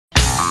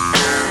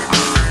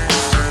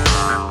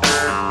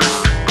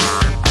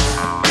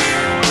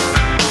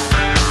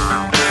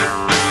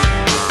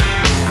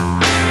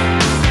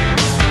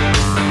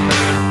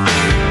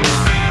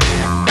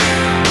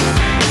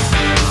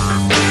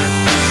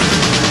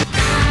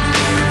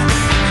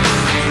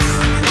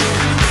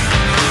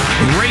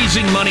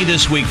Raising money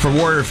this week for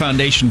Warrior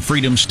Foundation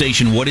Freedom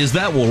Station. What is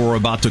that? Well, we're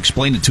about to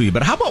explain it to you.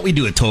 But how about we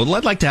do a total?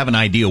 I'd like to have an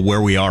idea where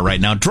we are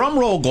right now. Drum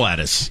roll,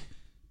 Gladys.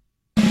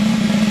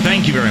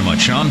 Thank you very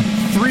much, Sean.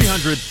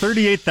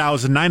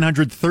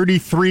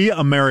 $338,933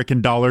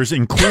 American dollars,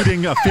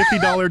 including a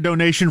 $50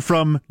 donation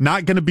from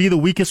Not Gonna Be the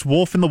Weakest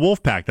Wolf in the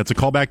Wolf Pack. That's a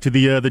callback to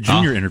the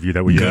junior interview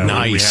that we had.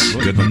 Nice.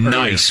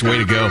 Way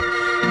to go.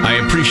 I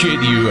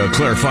appreciate you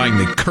clarifying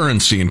the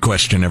currency in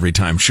question every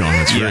time, Sean.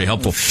 That's very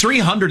helpful.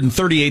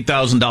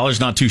 $338,000,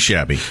 not too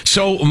shabby.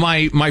 So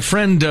my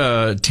friend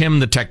Tim,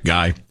 the tech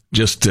guy,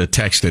 just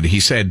texted. He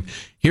said,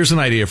 here's an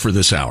idea for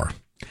this hour.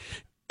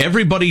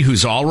 Everybody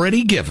who's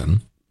already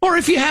given, or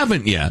if you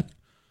haven't yet,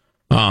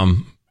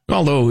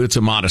 although it's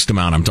a modest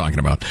amount I'm talking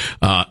about,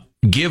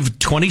 give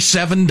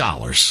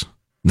 $27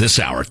 this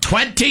hour.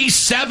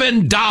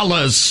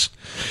 $27!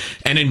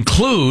 And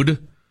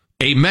include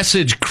a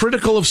message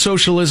critical of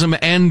socialism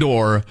and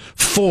or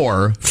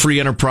for free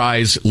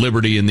enterprise,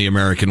 liberty, in the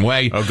American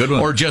way. Oh, good one.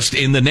 Or just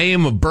in the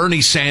name of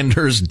Bernie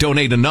Sanders,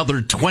 donate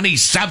another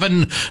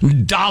 $27.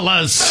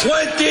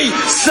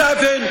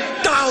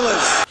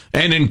 $27!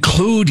 And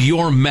include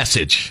your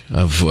message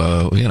of,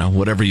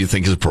 whatever you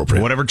think is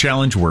appropriate. Whatever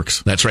challenge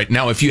works. That's right.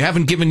 Now, if you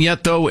haven't given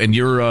yet, though, and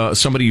you're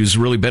somebody who's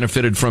really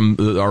benefited from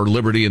our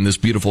liberty in this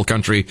beautiful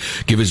country,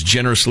 give as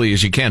generously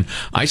as you can.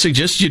 I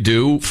suggest you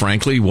do,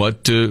 frankly,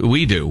 what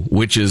we do,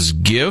 which is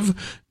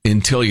give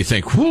until you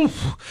think, whew,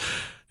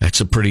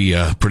 that's a pretty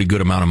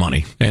good amount of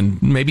money.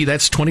 And maybe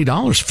that's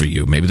 $20 for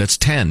you. Maybe that's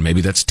 10.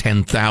 Maybe that's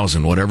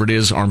 10,000. Whatever it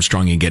is,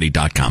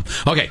 ArmstrongandGetty.com.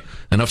 Okay,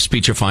 enough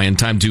speechifying.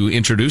 Time to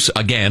introduce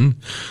again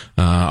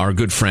our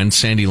good friend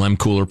Sandy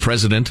Lemcooler,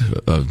 president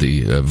of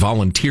the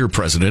volunteer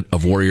president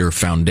of Warrior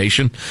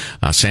Foundation.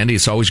 Sandy,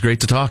 it's always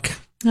great to talk.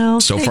 No,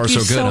 so thank far, you so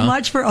good, so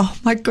much for, oh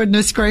my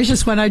goodness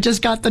gracious, when I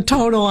just got the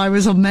total, I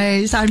was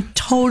amazed. I'm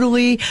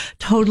totally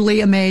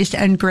amazed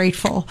and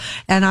grateful.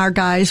 And our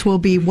guys will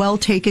be well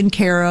taken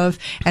care of,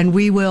 and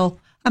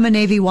I'm a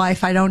Navy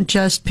wife. I don't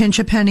just pinch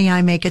a penny,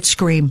 I make it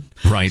scream.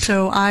 Right.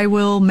 So I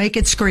will make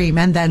it scream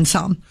and then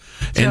some.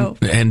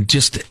 And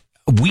just,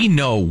 we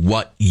know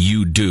what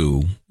you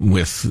do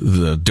with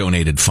the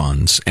donated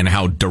funds and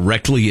how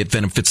directly it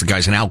benefits the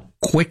guys and how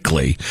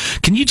quickly.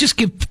 Can you just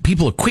give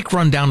people a quick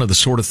rundown of the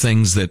sort of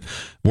things that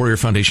Warrior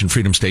Foundation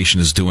Freedom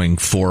Station is doing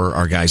for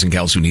our guys and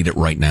gals who need it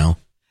right now?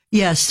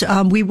 Yes,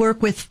 we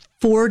work with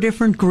 4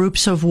 different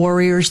groups of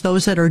warriors,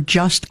 those that are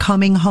just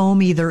coming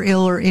home, either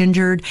ill or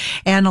injured.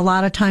 And a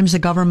lot of times the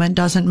government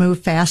doesn't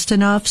move fast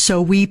enough.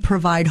 So we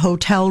provide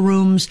hotel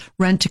rooms,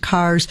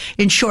 rent-a-cars.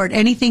 In short,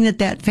 anything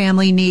that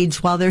family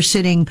needs while they're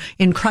sitting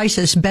in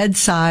crisis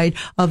bedside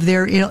of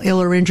their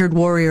ill or injured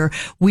warrior.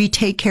 We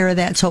take care of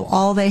that. So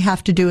all they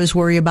have to do is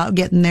worry about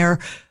getting their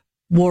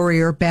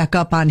warrior back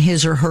up on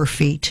his or her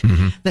feet.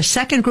 Mm-hmm. The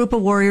second group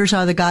of warriors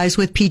are the guys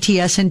with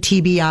PTS and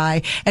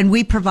TBI, and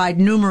we provide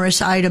numerous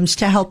items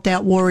to help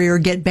that warrior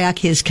get back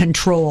his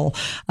control.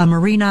 A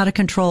Marine out of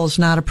control is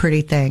not a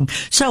pretty thing.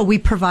 So we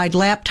provide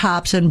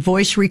laptops and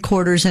voice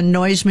recorders and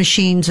noise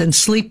machines and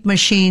sleep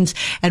machines,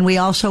 and we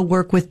also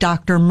work with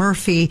Dr.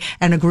 Murphy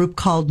and a group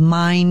called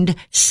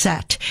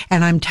Mindset.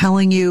 And I'm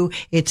telling you,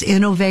 it's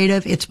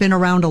innovative. It's been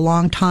around a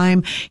long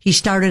time. He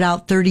started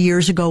out 30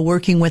 years ago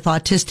working with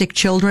autistic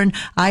children.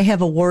 I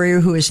have a warrior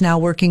who is now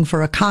working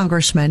for a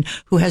congressman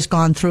who has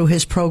gone through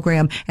his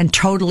program and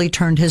totally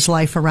turned his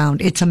life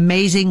around. It's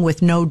amazing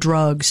with no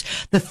drugs.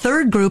 The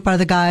third group are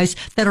the guys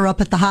that are up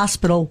at the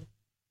hospital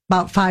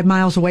about 5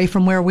 miles away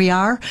from where we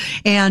are,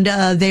 and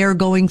they are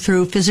going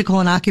through physical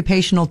and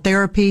occupational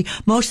therapy.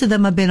 Most of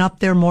them have been up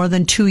there more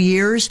than 2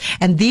 years,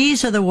 and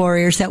these are the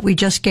warriors that we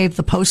just gave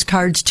the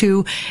postcards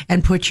to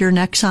and put your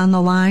necks on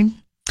the line,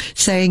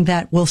 saying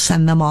that we'll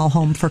send them all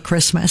home for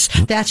Christmas.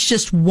 That's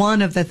just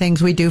one of the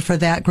things we do for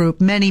that group.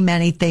 Many,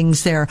 many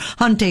things there.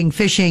 Hunting,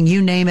 fishing,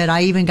 you name it.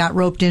 I even got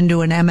roped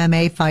into an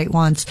MMA fight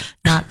once.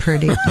 Not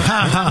pretty.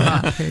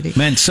 Not pretty.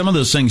 Man, some of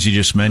those things you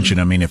just mentioned,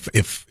 I mean,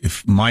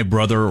 if my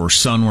brother or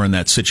son were in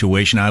that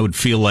situation, I would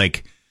feel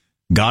like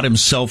God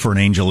himself or an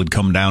angel had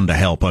come down to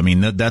help. I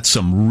mean, that's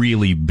some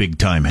really big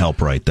time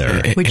help right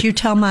there. Would you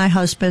tell my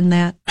husband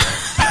that?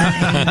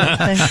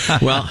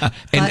 Well,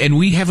 and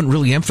we haven't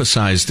really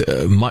emphasized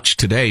much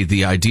today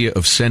the idea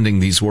of sending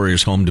these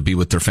warriors home to be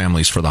with their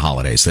families for the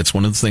holidays. That's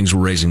one of the things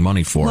we're raising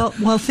money for.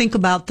 Well, think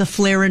about the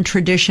flair and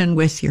tradition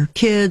with your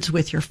kids,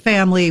 with your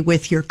family,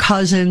 with your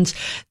cousins.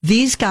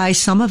 These guys,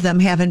 some of them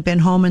haven't been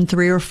home in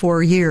 3 or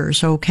 4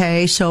 years,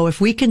 okay? So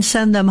if we can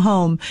send them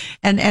home,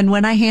 and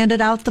when I handed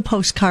out the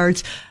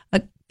postcards,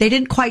 they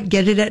didn't quite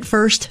get it at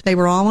first. They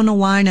were all in a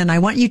line, and I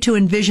want you to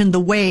envision the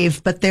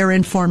wave, but they're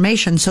in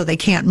formation, so they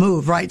can't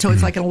move, right? So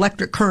it's like an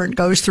electric current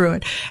goes through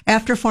it.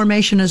 After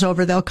formation is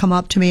over, they'll come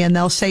up to me and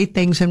they'll say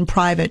things in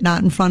private,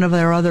 not in front of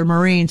their other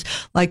Marines,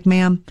 like,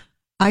 ma'am,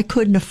 I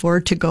couldn't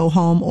afford to go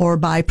home or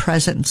buy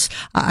presents.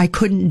 I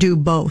couldn't do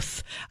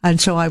both. And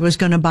so I was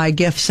going to buy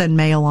gifts and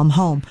mail them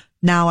home.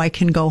 Now I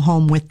can go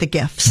home with the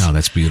gifts. Oh,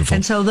 that's beautiful.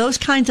 And so those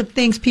kinds of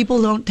things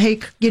people don't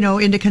take,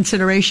 into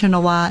consideration a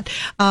lot.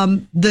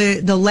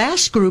 The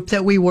last group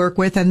that we work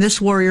with, and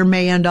this warrior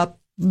may end up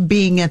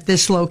being at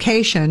this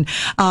location,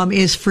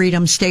 is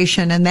Freedom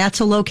Station. And that's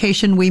a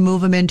location we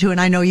move them into.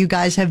 And I know you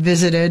guys have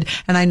visited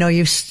and I know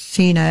you've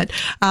seen it.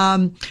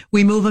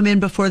 We move them in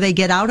before they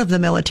get out of the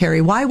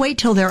military. Why wait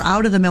till they're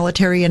out of the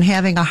military and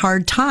having a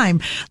hard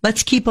time?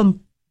 Let's keep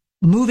them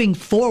moving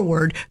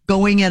forward,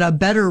 going at a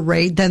better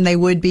rate than they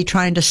would be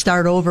trying to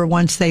start over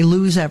once they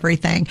lose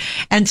everything.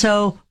 And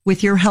so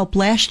with your help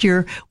last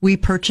year, we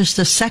purchased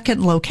a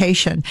second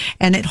location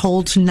and it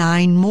holds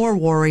 9 more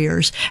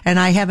warriors. And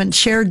I haven't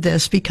shared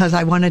this because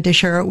I wanted to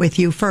share it with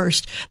you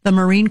first. The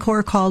Marine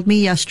Corps called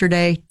me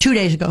yesterday, 2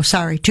 days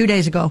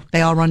ago,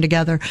 they all run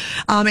together,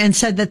 and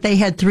said that they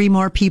had 3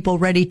 more people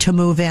ready to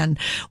move in.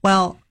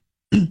 Well,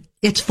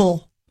 it's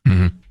full.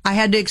 Mm-hmm. I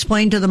had to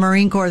explain to the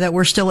Marine Corps that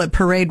we're still at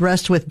parade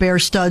rest with bare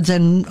studs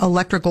and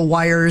electrical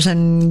wires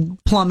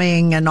and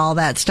plumbing and all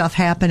that stuff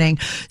happening.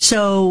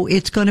 So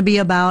it's going to be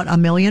about $1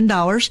 million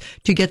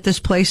to get this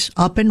place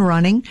up and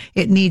running.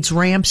 It needs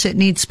ramps. It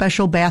needs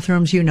special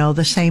bathrooms. You know,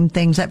 the same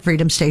things that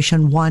Freedom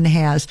Station 1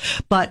 has.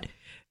 But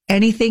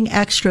anything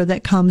extra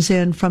that comes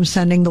in from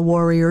sending the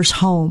warriors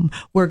home,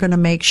 we're going to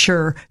make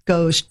sure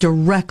goes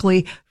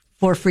directly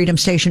for Freedom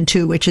Station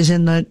 2, which is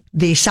in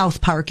the South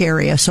Park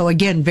area. So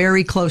again,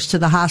 very close to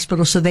the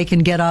hospital, so they can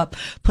get up,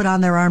 put on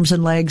their arms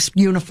and legs,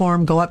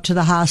 uniform, go up to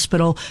the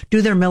hospital,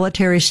 do their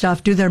military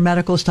stuff, do their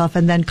medical stuff,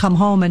 and then come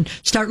home and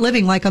start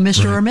living like a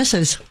Mr. or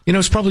Mrs. You know,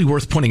 it's probably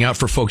worth pointing out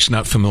for folks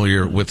not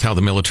familiar with how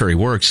the military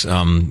works.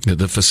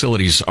 The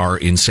facilities are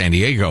in San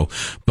Diego,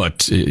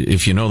 but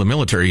if you know the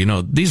military, you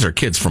know, these are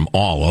kids from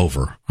all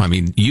over. I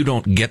mean, you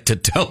don't get to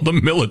tell the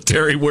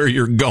military where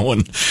you're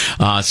going.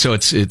 So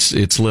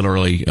it's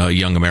literally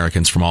young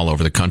Americans from all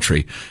over the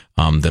country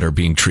that are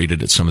being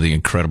treated at some of the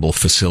incredible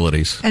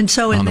facilities and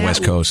so on the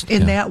West Coast.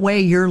 In that way,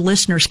 your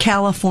listeners,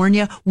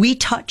 California, we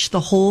touch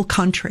the whole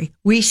country.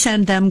 We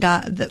send them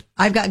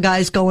I've got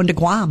guys going to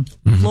Guam,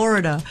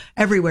 Florida,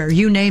 everywhere,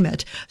 you name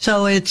it.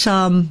 So it's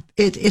an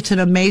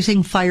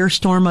amazing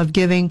firestorm of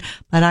giving,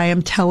 but I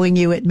am telling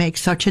you, it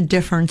makes such a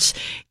difference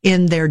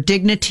in their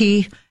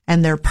dignity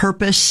and their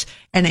purpose,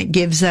 and it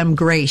gives them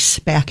grace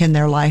back in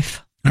their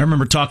life. I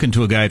remember talking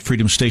to a guy at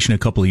Freedom Station a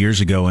couple of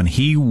years ago, and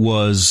he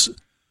was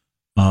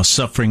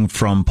suffering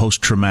from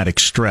post-traumatic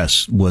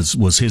stress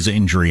was his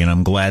injury, and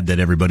I'm glad that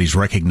everybody's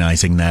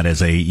recognizing that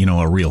as a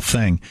real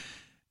thing.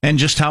 And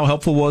just how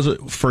helpful was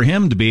it for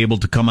him to be able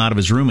to come out of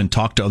his room and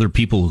talk to other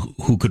people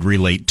who could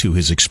relate to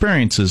his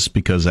experiences,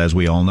 because as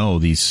we all know,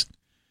 these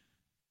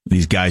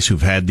guys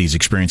who've had these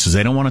experiences,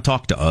 they don't want to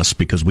talk to us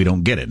because we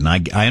don't get it. And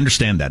I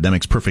understand that. That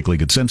makes perfectly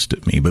good sense to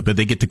me. But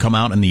they get to come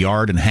out in the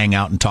yard and hang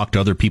out and talk to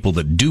other people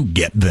that do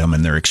get them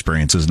and their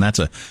experiences. And that's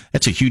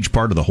a huge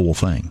part of the whole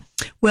thing.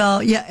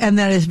 Well, yeah, and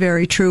that is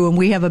very true. And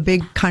we have a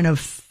big kind of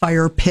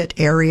fire pit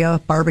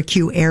area,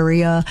 barbecue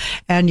area.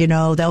 And,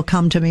 they'll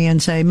come to me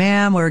and say,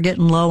 ma'am, we're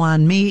getting low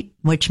on meat,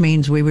 which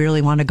means we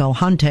really want to go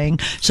hunting.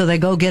 So they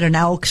go get an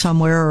elk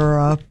somewhere or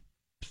a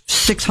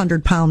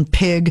 600-pound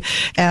pig,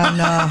 and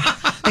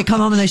they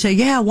come home and they say,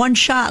 yeah, 1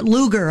 shot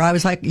Luger. I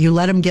was like, you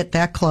let them get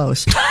that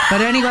close.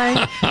 But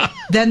anyway,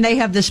 then they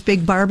have this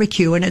big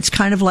barbecue, and it's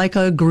kind of like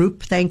a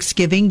group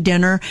Thanksgiving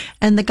dinner,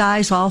 and the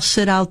guys all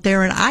sit out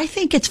there, and I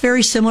think it's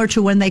very similar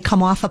to when they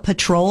come off a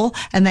patrol,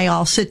 and they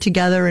all sit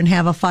together and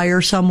have a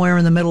fire somewhere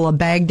in the middle of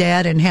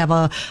Baghdad and have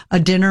a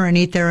dinner and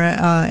eat their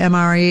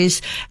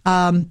MREs.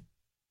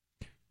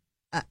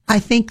 I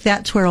think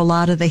that's where a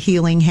lot of the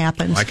healing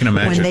happens. I can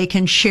imagine. When they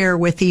can share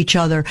with each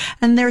other.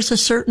 And there's a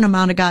certain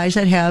amount of guys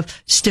that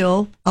have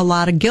still a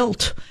lot of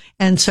guilt.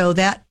 And so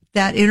that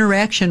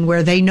interaction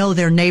where they know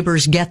their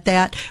neighbors get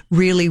that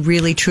really,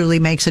 really, truly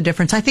makes a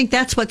difference. I think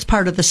that's what's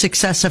part of the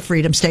success of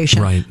Freedom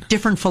Station. Right.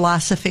 Different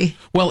philosophy.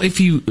 Well, if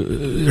you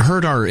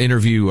heard our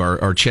interview,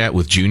 our chat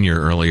with Junior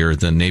earlier,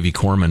 the Navy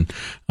corpsman,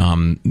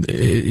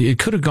 it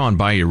could have gone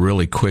by you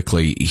really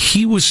quickly.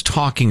 He was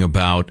talking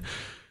about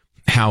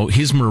how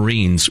his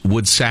Marines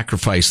would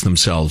sacrifice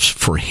themselves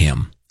for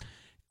him,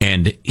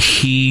 and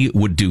he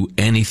would do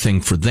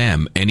anything for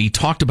them. And he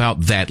talked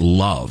about that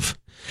love.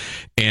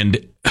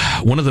 And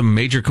one of the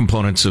major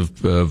components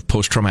of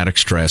post-traumatic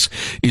stress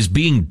is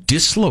being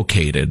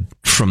dislocated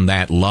from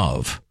that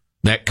love,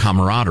 that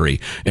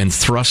camaraderie, and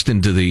thrust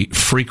into the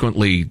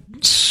frequently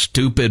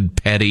stupid,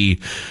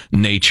 petty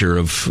nature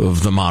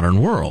of the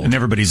modern world. And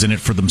everybody's in it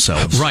for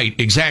themselves. Right,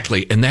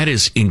 exactly. And that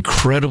is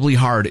incredibly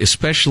hard,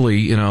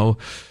 especially,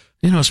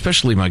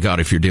 especially, my God,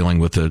 if you're dealing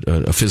with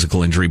a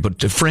physical injury,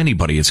 but for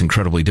anybody, it's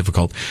incredibly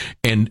difficult.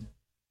 And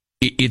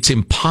it's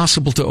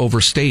impossible to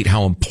overstate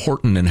how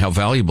important and how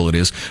valuable it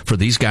is for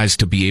these guys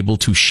to be able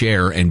to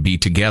share and be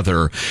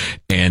together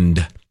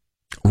and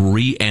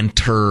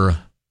re-enter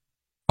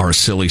our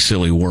silly,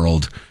 silly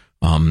world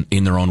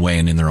in their own way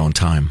and in their own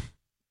time.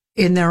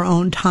 In their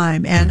own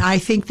time. And I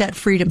think that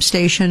Freedom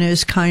Station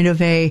is kind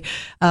of a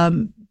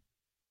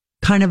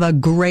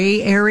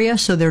gray area,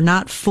 so they're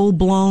not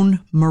full-blown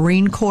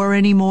Marine Corps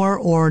anymore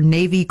or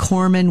Navy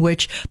corpsmen,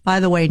 which, by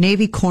the way,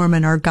 Navy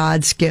corpsmen are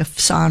God's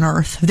gifts on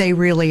earth. They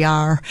really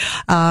are.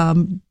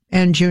 And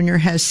Junior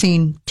has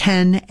seen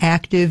 10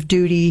 active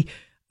duty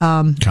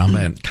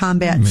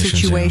combat missions,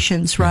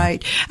 situations,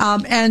 right?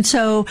 And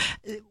so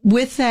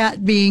with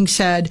that being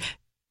said,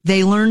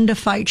 they learn to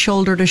fight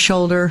shoulder to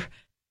shoulder.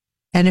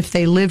 And if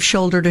they live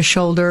shoulder to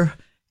shoulder,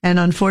 and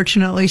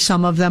unfortunately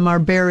some of them are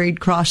buried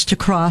cross to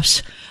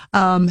cross,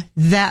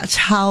 that's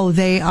how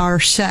they are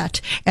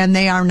set. And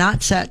they are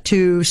not set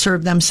to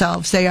serve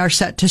themselves. They are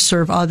set to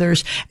serve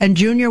others. And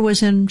Junior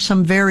was in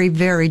some very,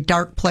 very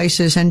dark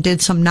places and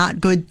did some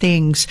not good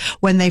things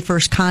when they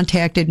first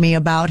contacted me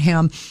about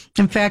him.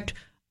 In fact,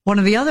 one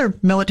of the other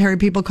military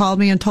people called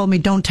me and told me,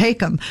 don't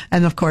take him.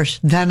 And of course,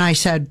 then I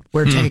said,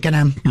 we're taking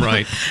him.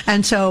 Right.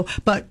 And so,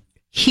 but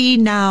he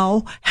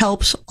now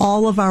helps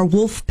all of our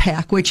Wolf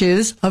Pack, which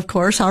is, of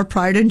course, our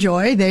pride and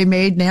joy. They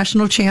made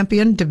national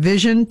champion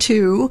Division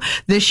II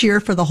this year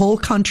for the whole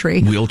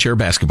country. Wheelchair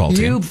basketball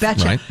team. You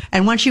betcha. Right.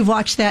 And once you've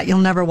watched that, you'll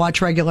never watch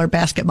regular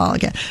basketball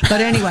again. But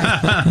anyway,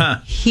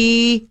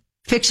 he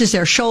fixes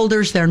their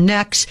shoulders, their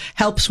necks,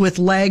 helps with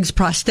legs,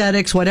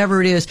 prosthetics,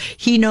 whatever it is.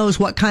 He knows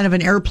what kind of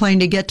an airplane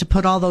to get to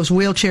put all those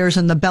wheelchairs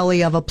in the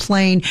belly of a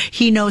plane.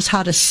 He knows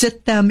how to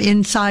sit them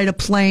inside a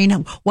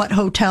plane, what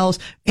hotels.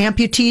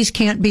 Amputees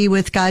can't be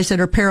with guys that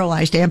are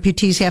paralyzed.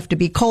 Amputees have to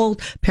be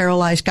cold.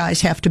 Paralyzed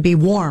guys have to be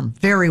warm,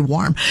 very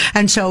warm.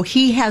 And so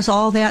he has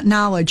all that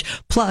knowledge.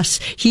 Plus,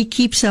 he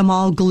keeps them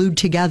all glued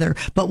together.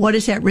 But what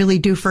does that really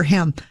do for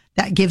him?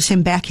 That gives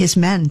him back his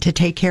men to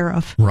take care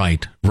of.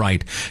 Right.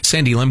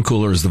 Sandy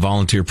Lemcooler is the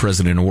volunteer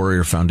president of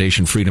Warrior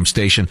Foundation Freedom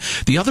Station.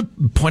 The other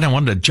point I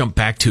wanted to jump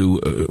back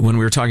to when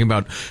we were talking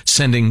about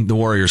sending the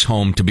Warriors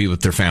home to be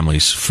with their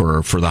families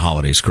for the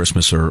holidays,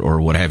 Christmas or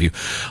what have you.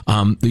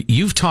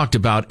 You've talked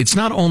about it's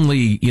not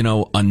only,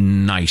 a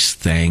nice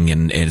thing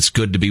and it's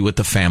good to be with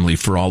the family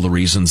for all the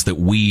reasons that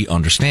we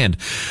understand,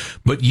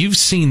 but you've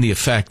seen the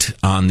effect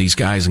on these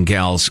guys and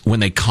gals when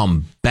they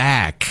come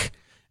back.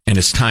 And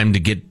it's time to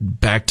get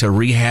back to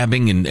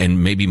rehabbing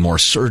and maybe more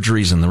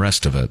surgeries and the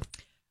rest of it.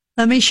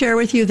 Let me share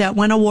with you that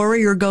when a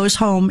warrior goes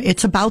home,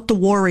 it's about the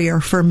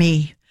warrior for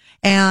me.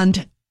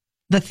 And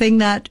the thing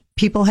that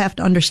people have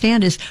to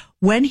understand is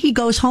when he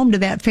goes home to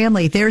that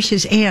family, there's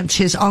his aunts,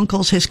 his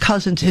uncles, his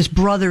cousins, his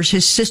brothers,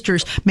 his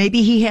sisters.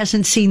 Maybe he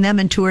hasn't seen them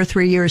in 2 or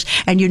 3 years.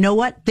 And you know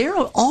what? They're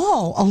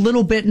all a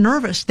little bit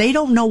nervous. They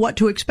don't know what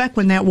to expect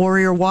when that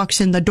warrior walks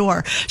in the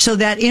door. So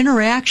that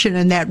interaction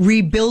and that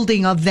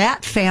rebuilding of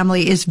that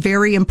family is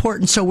very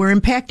important. So we're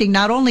impacting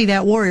not only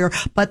that warrior,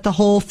 but the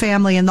whole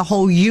family and the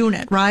whole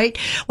unit, right?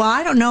 Well,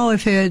 I don't know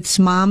if it's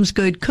mom's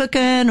good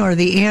cooking or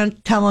the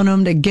aunt telling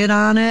them to get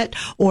on it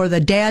or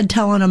the dad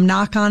telling them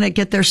knock on it,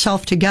 get their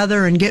self together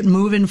and get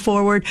moving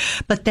forward.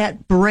 But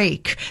that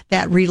break,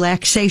 that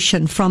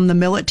relaxation from the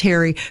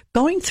military,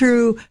 going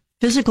through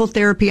physical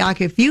therapy.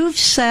 If you've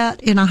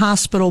sat in a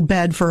hospital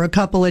bed for a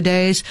couple of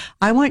days,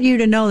 I want you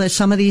to know that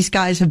some of these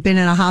guys have been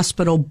in a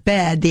hospital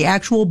bed, the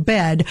actual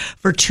bed,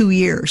 for 2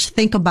 years.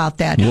 Think about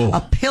that. Whoa.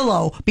 A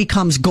pillow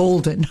becomes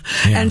golden.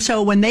 Yeah. And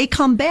so when they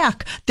come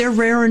back, they're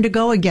raring to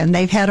go again.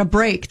 They've had a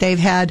break. They've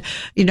had,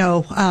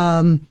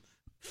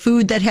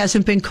 food that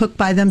hasn't been cooked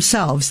by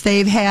themselves.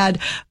 They've had,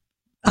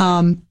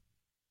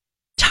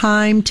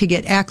 time to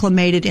get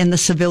acclimated in the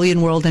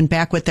civilian world and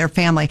back with their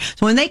family.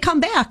 So when they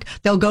come back,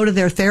 they'll go to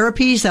their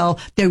therapies.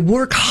 They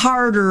work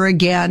harder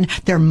again.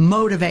 They're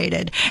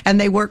motivated and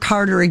they work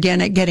harder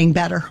again at getting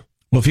better.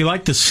 Well, if you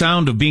like the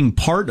sound of being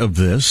part of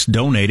this,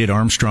 donate at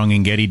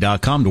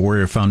ArmstrongandGetty.com to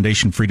Warrior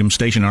Foundation Freedom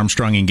Station,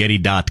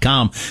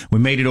 ArmstrongandGetty.com. We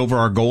made it over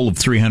our goal of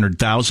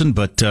 300,000,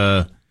 but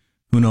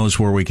who knows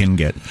where we can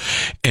get.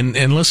 And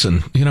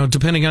listen,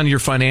 depending on your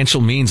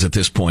financial means at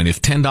this point,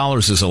 if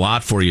 $10 is a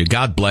lot for you,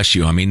 God bless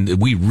you. I mean,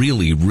 we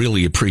really,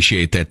 really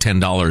appreciate that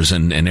 $10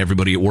 and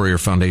everybody at Warrior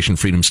Foundation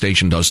Freedom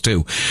Station does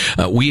too.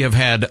 We have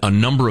had a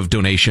number of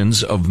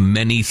donations of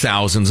many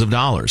thousands of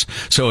dollars.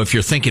 So if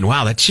you're thinking,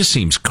 wow, that just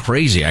seems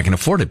crazy, I can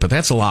afford it, but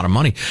that's a lot of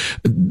money.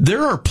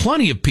 There are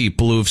plenty of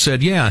people who have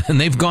said, yeah, and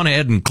they've gone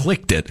ahead and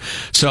clicked it.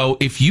 So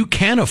if you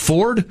can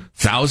afford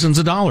thousands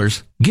of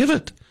dollars, give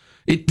it.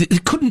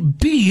 It couldn't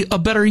be a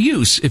better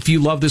use if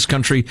you love this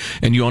country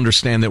and you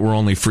understand that we're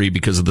only free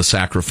because of the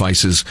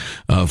sacrifices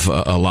of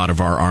a lot of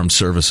our armed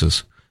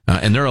services.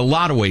 And there are a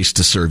lot of ways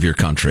to serve your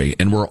country,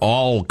 and we're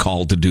all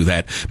called to do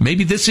that.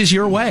 Maybe this is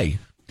your way.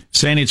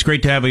 Sandy, it's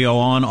great to have you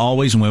on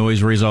always, and we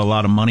always raise a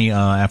lot of money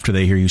after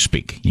they hear you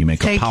speak. You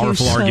make a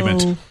powerful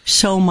argument. Thank you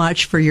so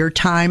much for your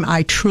time.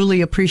 I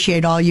truly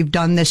appreciate all you've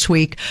done this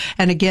week.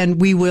 And again,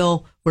 we're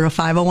a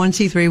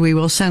 501c3. We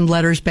will send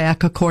letters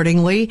back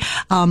accordingly.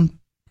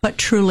 But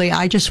truly,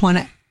 I just want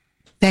to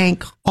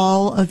thank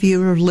all of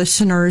your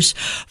listeners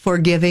for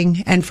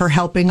giving and for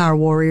helping our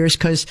warriors,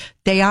 because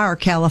they are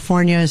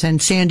California's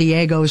and San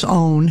Diego's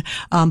own.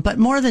 But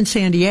more than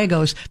San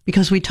Diego's,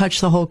 because we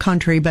touch the whole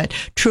country. But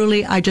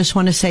truly, I just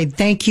want to say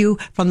thank you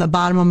from the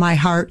bottom of my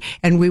heart,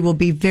 and we will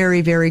be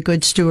very, very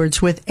good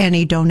stewards with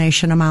any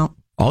donation amount.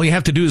 All you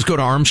have to do is go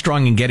to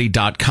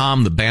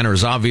ArmstrongandGetty.com. The banner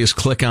is obvious.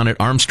 Click on it,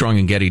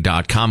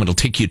 ArmstrongandGetty.com. It'll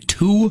take you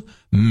 2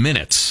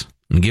 minutes.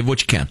 And give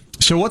what you can.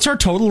 So what's our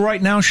total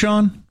right now,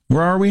 Sean?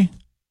 Where are we?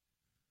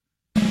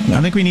 I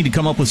think we need to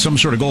come up with some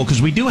sort of goal,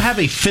 because we do have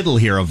a fiddle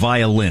here, a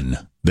violin.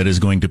 that is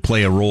going to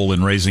play a role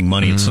in raising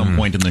money at some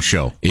point in the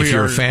show. If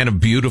you're a fan of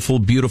beautiful,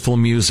 beautiful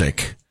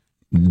music,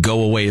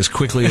 go away as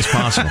quickly as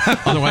possible.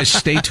 Otherwise,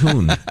 stay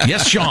tuned.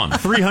 Yes, Sean.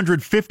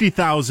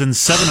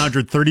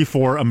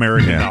 $350,734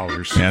 American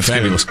dollars. Yeah, that's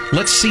fabulous. good.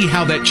 Let's see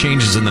how that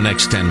changes in the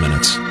next 10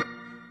 minutes.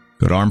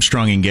 Go to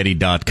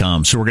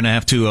ArmstrongandGetty.com. So we're going to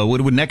have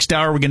to, next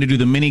hour, we're going to do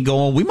the mini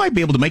goal. We might be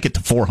able to make it to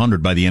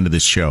 400 by the end of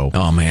this show.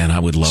 Oh, man, I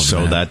would love that.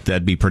 So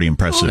that'd be pretty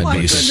impressive. Oh, my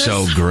That'd be goodness.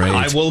 so great.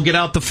 I will get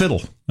out the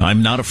fiddle.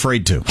 I'm not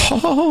afraid to.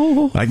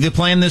 The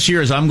plan this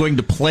year is I'm going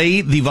to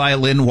play the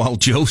violin while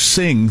Joe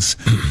sings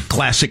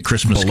classic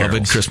Christmas Beloved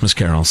carols. Christmas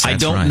carols. I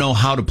don't know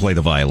how to play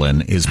the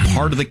violin is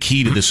part of the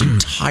key to this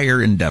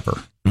entire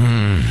endeavor.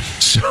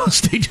 So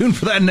stay tuned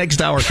for that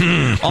next hour.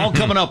 All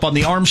coming up on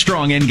the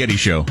Armstrong and Getty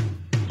Show.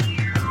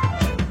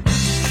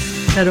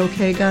 Is that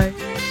okay, guys?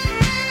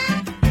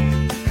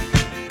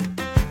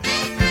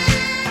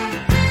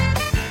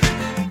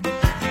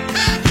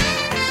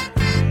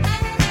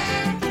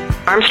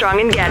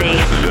 Armstrong and Getty.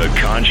 The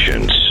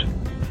conscience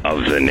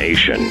of the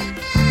nation.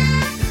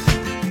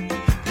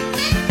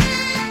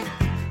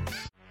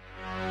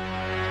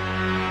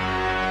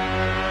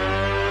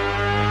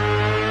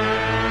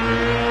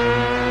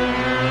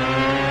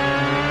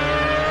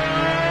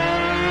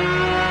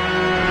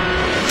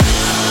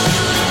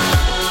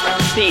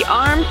 The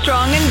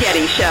Armstrong and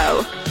Getty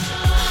Show.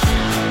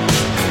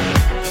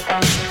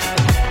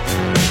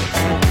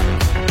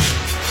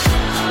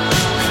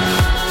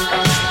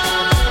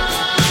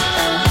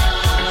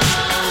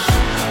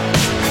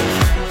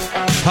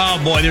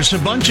 Oh, boy, there's a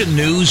bunch of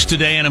news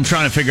today, and I'm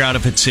trying to figure out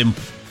if it's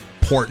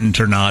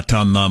important or not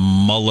on the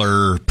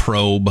Mueller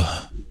probe.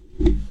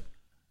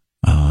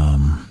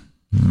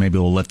 Maybe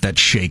we'll let that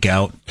shake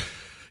out.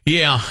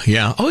 Yeah.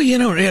 Oh,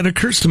 it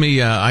occurs to me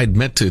I'd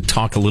meant to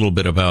talk a little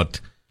bit about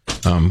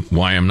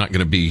why I'm not going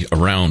to be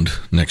around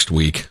next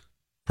week,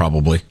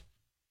 probably.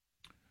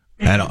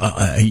 At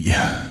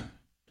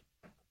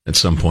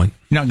some point.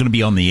 You're not going to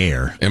be on the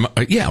air.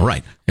 Yeah,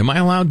 right. Am I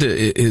allowed to?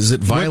 Is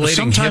it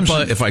violating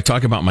HIPAA if I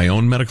talk about my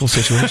own medical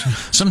situation?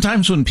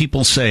 Sometimes when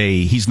people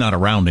say he's not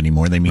around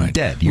anymore, they mean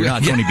dead. You're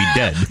not going to be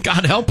dead.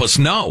 God help us,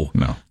 no.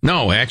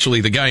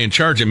 Actually, the guy in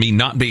charge of me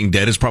not being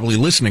dead is probably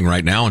listening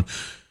right now, and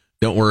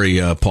don't worry,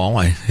 Paul,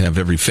 I have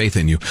every faith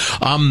in you.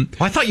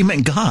 I thought you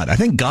meant God. I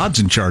think God's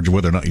in charge of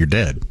whether or not you're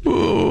dead.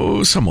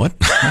 Oh, somewhat.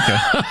 Okay.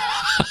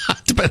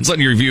 Depends on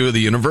your view of the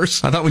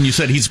universe. I thought when you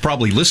said he's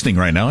probably listening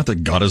right now, I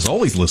thought God is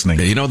always listening.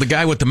 The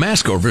guy with the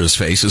mask over his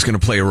face is going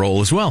to play a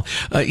role as well.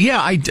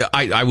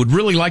 I would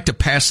really like to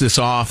pass this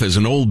off as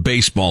an old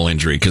baseball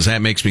injury because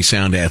that makes me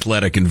sound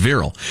athletic and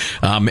virile.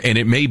 And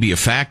it may be a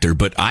factor,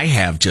 but I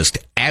have just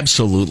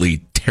absolutely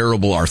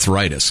terrible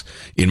arthritis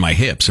in my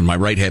hips, and my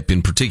right hip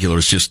in particular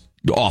is just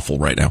awful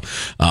right now.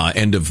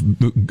 End of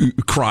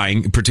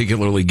crying,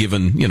 particularly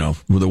given,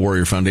 the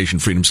Warrior Foundation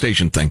Freedom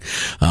Station thing.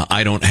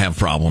 I don't have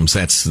problems.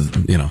 That's,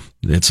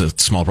 it's a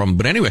small problem.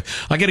 But anyway,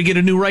 I got to get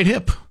a new right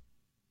hip.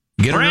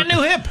 Brand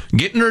new hip.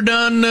 Getting her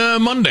done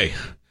Monday.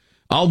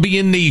 I'll be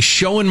in the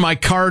showing my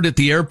card at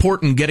the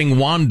airport and getting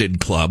wanded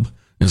club,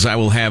 as I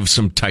will have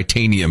some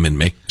titanium in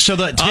me. So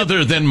that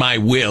other than my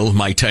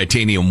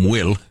titanium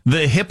will.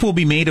 The hip will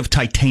be made of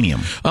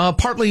titanium.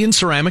 Partly in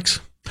ceramics.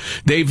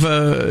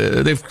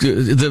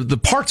 The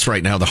parts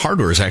right now, the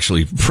hardware is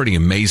actually pretty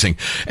amazing.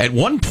 At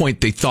one point,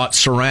 they thought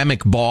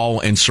ceramic ball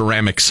and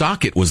ceramic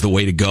socket was the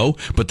way to go,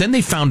 but then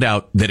they found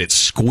out that it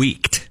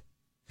squeaked.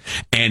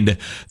 And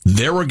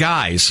there were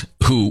guys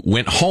who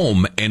went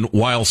home and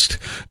whilst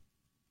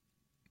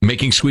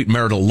making sweet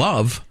marital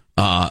love,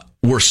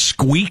 were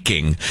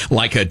squeaking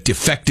like a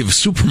defective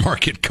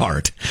supermarket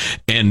cart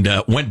and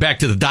went back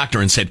to the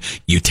doctor and said,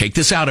 you take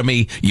this out of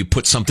me, you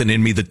put something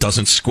in me that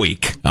doesn't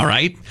squeak. All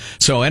right.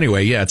 So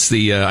anyway, it's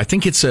I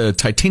think it's a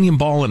titanium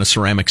ball and a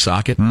ceramic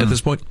socket at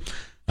this point.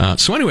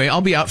 So anyway,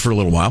 I'll be out for a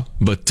little while,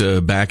 but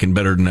back and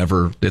better than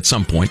ever at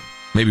some point.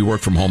 Maybe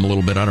work from home a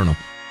little bit. I don't know.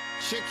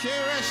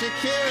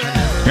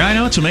 Yeah, I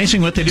know, it's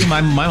amazing what they do.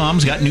 My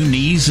mom's got new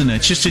knees, and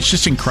it's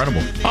just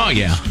incredible. Oh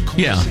yeah,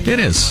 it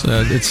is.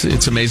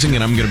 It's amazing,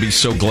 and I'm going to be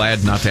so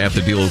glad not to have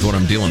to deal with what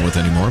I'm dealing with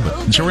anymore.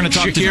 But so we're going to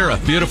talk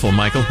Shakira, beautiful,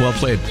 Michael, well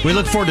played. We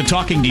look forward to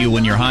talking to you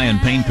when you're high on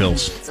pain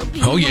pills.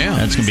 Oh yeah,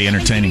 that's going to be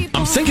entertaining.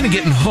 I'm thinking of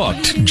getting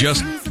hooked,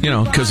 just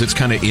because it's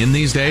kind of in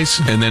these days,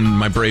 and then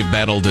my brave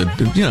battle to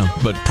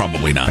but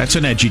probably not. That's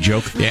an edgy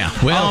joke. Yeah.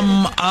 Well,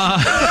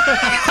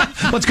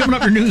 what's coming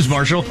up your news,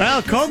 Marshall?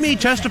 Well, Comey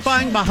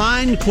testifying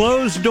behind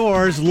closed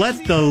doors.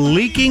 Let the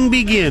leaking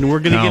begin. We're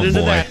going to get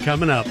into that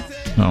coming up.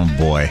 Oh,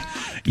 boy.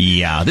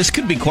 Yeah, this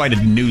could be quite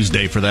a news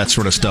day for that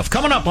sort of stuff.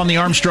 Coming up on the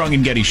Armstrong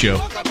and Getty Show.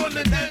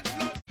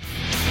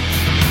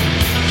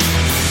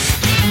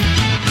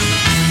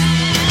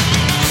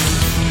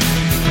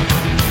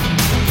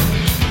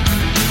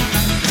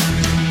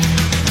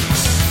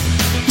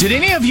 Did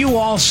any of you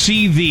all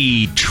see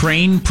the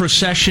train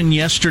procession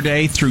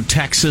yesterday through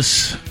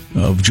Texas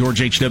of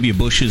George H.W.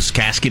 Bush's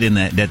casket in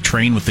that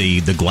train with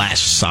the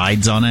glass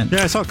sides on it?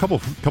 Yeah, I saw a couple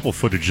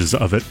footages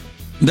of it.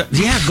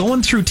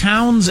 Going through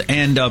towns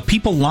and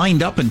people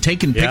lined up and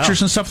taking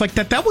pictures and stuff like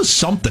that. That was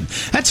something.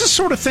 That's the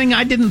sort of thing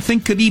I didn't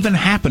think could even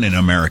happen in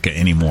America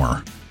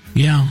anymore.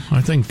 Yeah,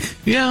 I think,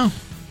 I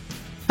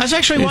was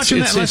actually watching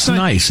that last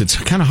night. It's nice. It's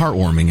kind of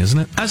heartwarming, isn't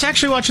it? I was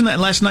actually watching that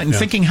last night and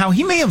thinking how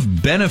he may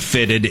have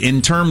benefited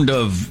in terms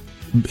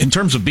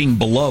of being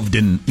beloved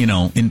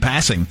in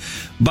passing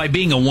by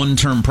being a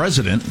one-term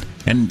president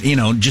and,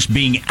 just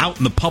being out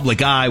in the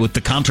public eye with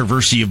the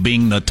controversy of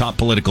being the top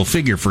political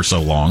figure for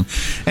so long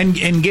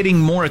and getting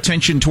more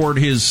attention toward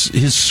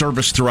his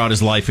service throughout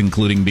his life,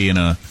 including being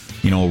a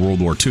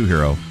World War II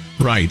hero.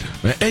 Right.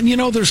 And,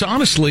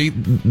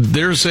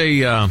 there's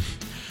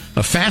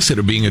a facet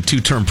of being a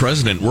two-term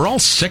president. We're all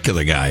sick of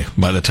the guy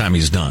by the time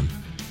he's done.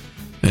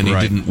 And he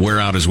didn't wear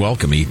out his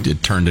welcome. He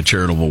did turn to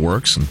charitable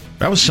works. And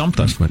that was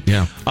something.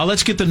 Yeah.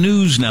 Let's get the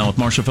news now with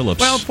Marsha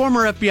Phillips. Well,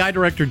 former FBI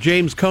Director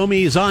James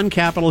Comey is on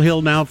Capitol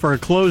Hill now for a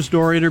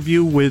closed-door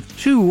interview with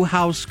 2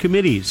 House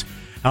committees.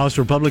 House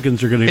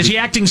Republicans are going to... Is he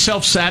acting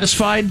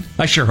self-satisfied?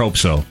 I sure hope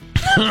so.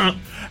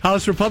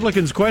 House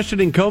Republicans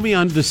questioning Comey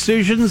on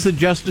decisions the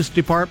Justice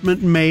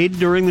Department made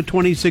during the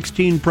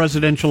 2016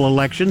 presidential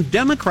election.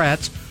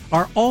 Democrats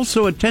are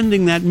also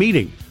attending that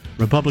meeting.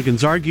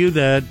 Republicans argue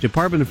that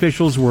department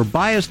officials were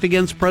biased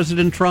against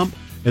President Trump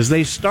as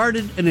they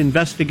started an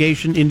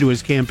investigation into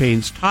his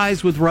campaign's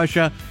ties with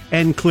Russia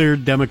and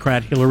cleared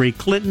Democrat Hillary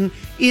Clinton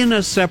in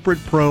a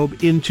separate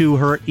probe into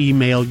her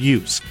email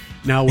use.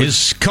 Now,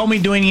 is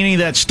Comey doing any of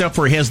that stuff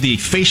where he has the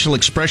facial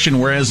expression,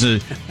 whereas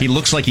he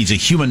looks like he's a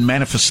human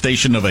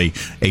manifestation of a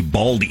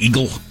bald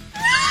eagle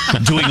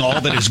doing all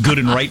that is good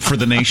and right for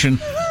the nation?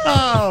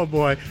 Oh,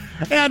 boy.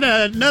 And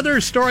another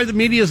story the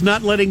media is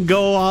not letting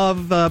go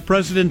of,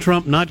 President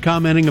Trump not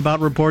commenting about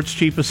reports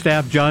Chief of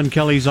Staff John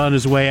Kelly's on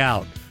his way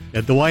out.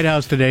 At the White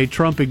House today,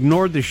 Trump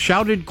ignored the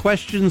shouted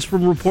questions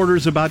from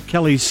reporters about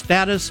Kelly's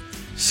status.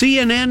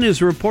 CNN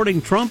is reporting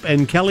Trump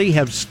and Kelly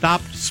have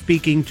stopped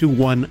speaking to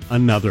one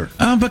another.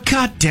 But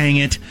God dang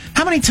it.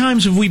 How many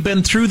times have we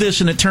been through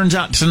this and it turns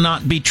out to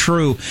not be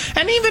true?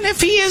 And even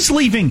if he is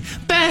leaving,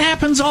 that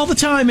happens all the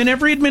time in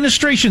every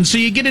administration. So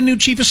you get a new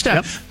chief of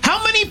staff. Yep.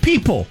 How many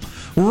people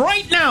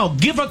right now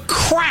give a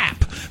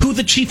crap who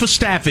the chief of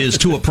staff is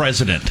to a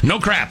president? No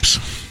craps.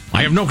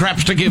 I have no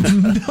craps to give.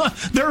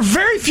 There are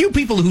very few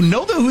people who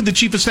know who the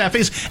chief of staff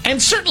is, and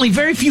certainly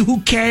very few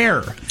who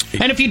care.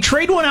 And if you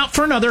trade one out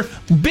for another,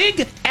 big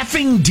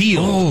effing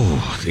deal.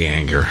 Oh, the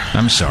anger.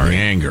 I'm sorry. The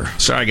anger.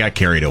 Sorry I got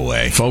carried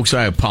away. Folks,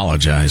 I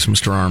apologize.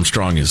 Mr.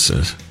 Armstrong is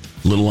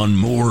a little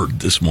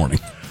unmoored this morning.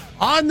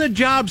 On the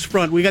jobs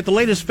front, we got the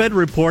latest Fed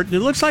report, and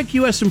it looks like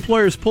U.S.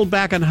 employers pulled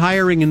back on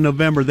hiring in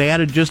November. They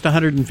added just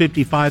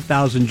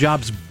 155,000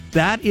 jobs.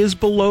 That is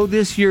below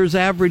this year's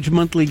average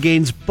monthly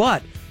gains,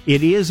 but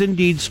it is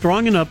indeed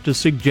strong enough to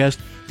suggest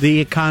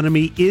the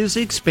economy is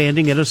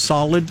expanding at a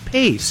solid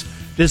pace,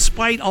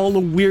 despite all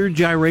the weird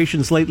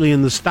gyrations lately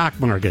in the stock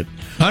market.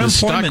 The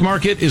stock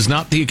market is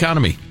not the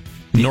economy,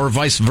 nor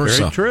vice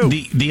versa. Very true.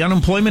 The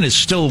unemployment is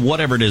still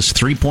whatever it is,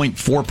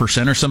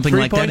 3.4% or something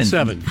like that.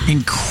 3.7.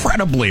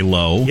 Incredibly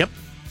low. Yep.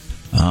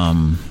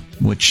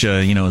 Which,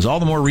 is all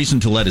the more reason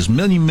to let as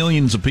many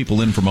millions of people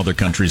in from other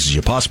countries as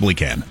you possibly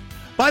can.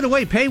 By the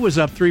way, pay was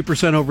up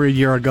 3% over a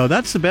year ago.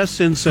 That's the best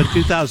since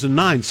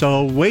 2009.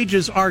 So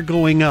wages are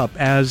going up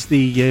as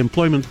the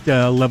employment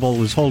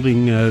level is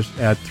holding at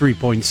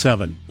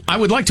 3.7. I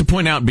would like to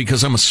point out,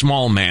 because I'm a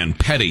small man,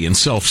 petty and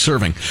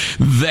self-serving,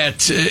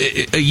 that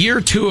a year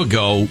or two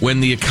ago,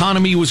 when the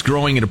economy was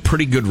growing at a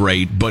pretty good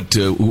rate, but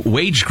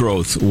wage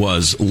growth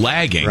was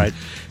lagging, right,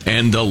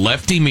 and the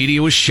lefty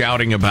media was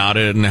shouting about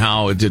it and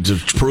how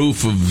it's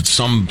proof of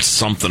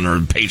something or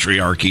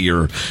patriarchy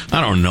or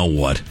I don't know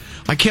what.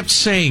 I kept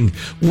saying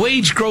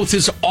wage growth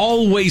is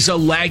always a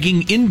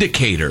lagging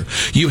indicator.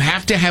 You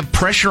have to have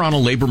pressure on a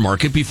labor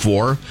market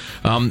before,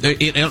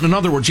 in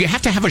other words, you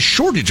have to have a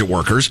shortage of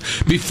workers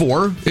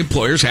before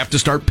employers have to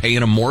start paying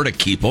them more to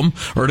keep them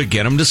or to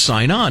get them to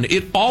sign on.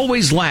 It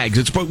always lags.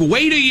 It's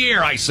wait a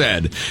year, I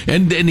said,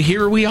 and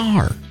here we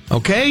are.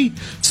 Okay?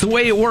 It's the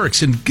way it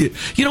works. And,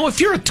 if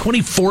you're a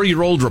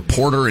 24-year-old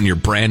reporter and you're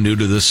brand new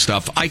to this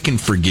stuff, I can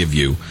forgive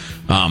you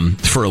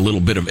for a little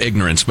bit of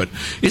ignorance. But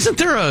isn't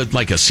there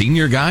a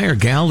senior guy or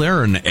gal there,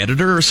 or an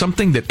editor or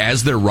something that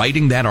as they're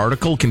writing that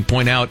article can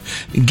point out,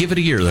 give it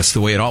a year. That's the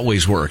way it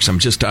always works.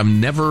 I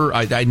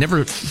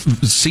never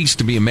cease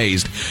to be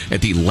amazed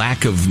at the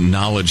lack of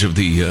knowledge of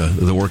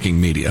the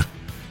working media.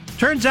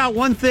 Turns out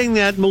one thing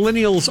that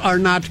millennials are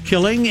not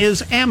killing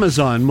is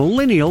Amazon.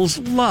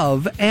 Millennials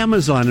love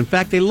Amazon. In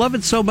fact, they love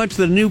it so much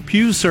that a new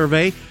Pew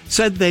survey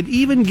said they'd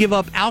even give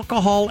up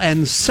alcohol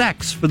and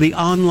sex for the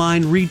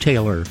online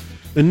retailer.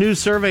 The new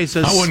survey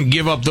says... I wouldn't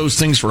give up those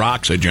things for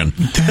oxygen,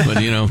 but,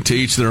 to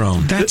each their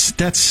own.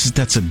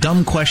 That's a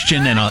dumb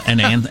question and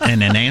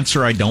an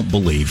answer I don't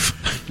believe.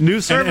 New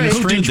survey... And a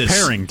strange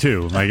pairing,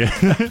 too.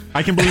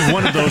 I can believe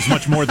one of those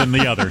much more than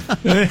the other.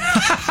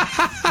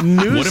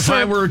 What if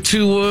I were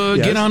to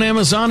get on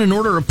Amazon and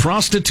order a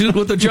prostitute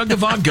with a jug of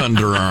vodka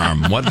under her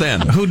arm? What then?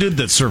 Who did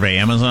that survey?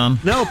 Amazon?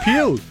 No,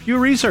 Pew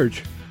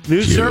Research.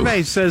 New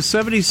survey says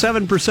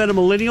 77% of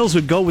millennials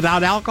would go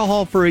without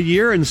alcohol for a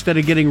year instead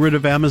of getting rid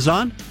of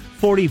Amazon.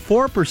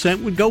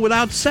 44% would go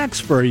without sex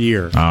for a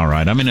year. All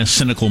right, I'm in a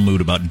cynical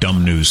mood about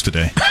dumb news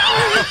today.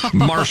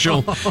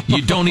 Marshall,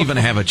 you don't even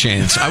have a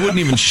chance. I wouldn't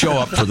even show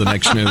up for the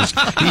next news.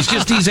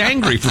 He's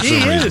angry for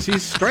some reason.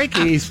 He's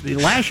striking. He's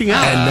lashing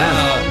out. And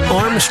now,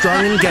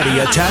 Armstrong and Getty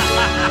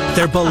attack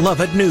their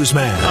beloved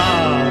newsman.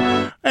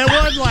 And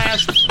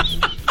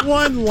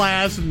one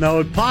last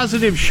note.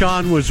 Positive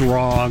Sean was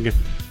wrong.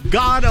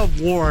 God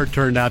of War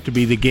turned out to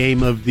be the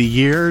game of the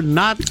year,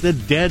 not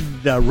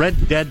the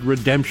Red Dead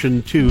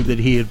Redemption 2 that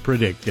he had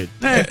predicted.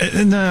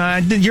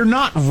 You're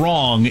not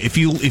wrong if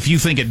you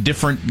think a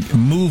different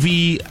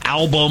movie,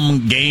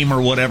 album, game,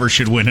 or whatever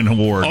should win an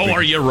award. Oh,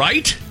 are you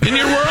right in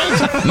your world?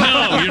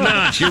 No, you're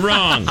not. You're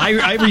wrong.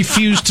 I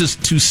refuse to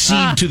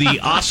cede to the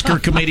Oscar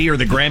committee or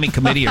the Grammy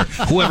committee or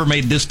whoever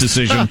made this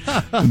decision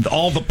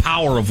all the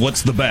power of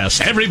what's the best.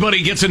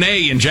 Everybody gets an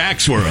A in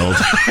Jack's world.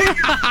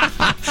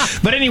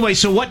 But anyway,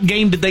 so what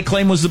game did they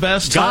claim was the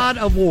best? God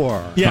of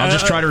War. Yeah, I'll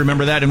just try to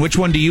remember that. And which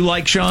one do you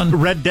like, Sean?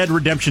 Red Dead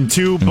Redemption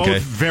 2.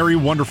 Both very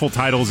wonderful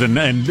titles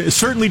and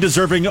certainly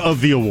deserving of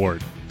the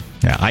award.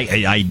 Yeah,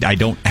 I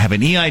don't have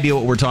any idea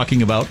what we're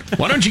talking about.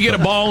 Why don't you get a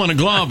ball and a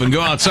glove and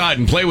go outside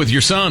and play with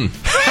your son?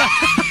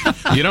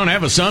 You don't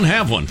have a son?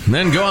 Have one.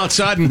 Then go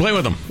outside and play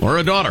with him. Or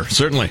a daughter,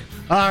 certainly.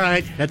 All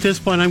right. At this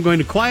point, I'm going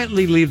to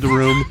quietly leave the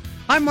room.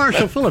 I'm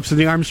Marshall Phillips in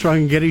the Armstrong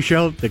and Getty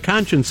Show. The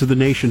conscience of the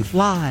nation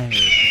flies.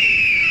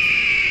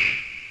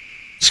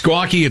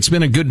 Squawky, it's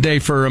been a good day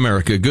for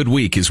America, a good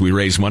week as we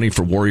raise money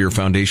for Warrior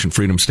Foundation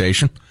Freedom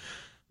Station.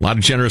 A lot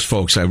of generous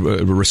folks. I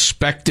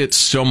respect it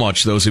so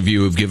much, those of you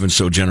who have given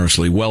so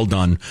generously. Well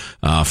done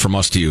from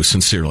us to you,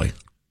 sincerely.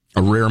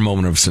 A rare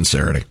moment of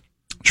sincerity.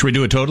 Should we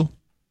do a total?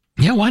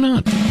 Yeah, why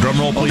not? Drum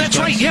roll, please. Oh, that's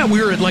right. Yeah, we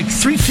were at like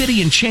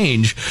 $350 and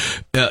change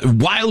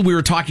while we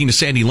were talking to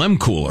Sandy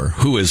Lemcooler,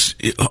 who is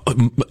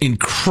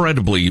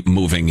incredibly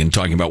moving in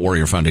talking about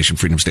Warrior Foundation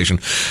Freedom Station.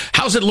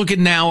 How's it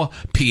looking now?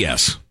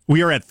 P.S.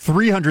 We are at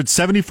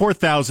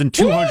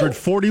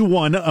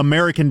 $374,241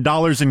 American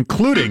dollars,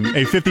 including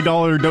a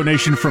 $50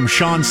 donation from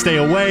Sean Stay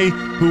Away,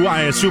 who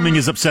I assuming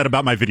is upset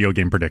about my video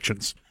game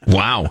predictions.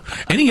 Wow.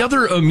 Any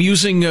other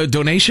amusing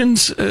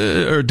donations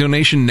or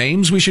donation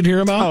names we should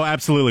hear about? Oh,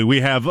 absolutely. We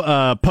have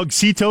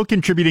Pugcito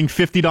contributing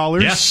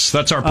 $50. Yes,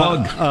 that's our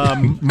pug.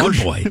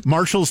 Good boy.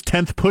 Marshall's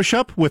 10th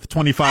push-up with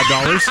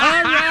 $25.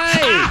 All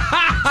right.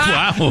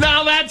 Wow.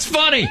 Now that's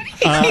funny.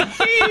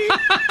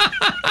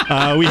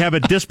 We have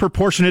a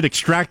disproportionate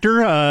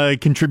extractor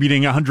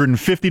contributing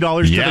 $150 to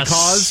the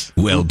cause.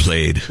 Well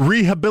played.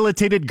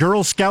 Rehabilitated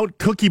Girl Scout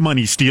cookie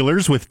money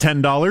stealers with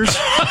 $10.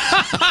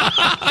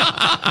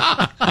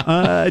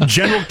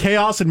 General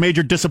Chaos and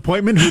Major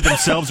Disappointment, who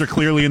themselves are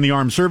clearly in the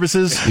armed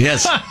services.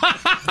 Yes.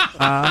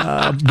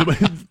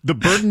 The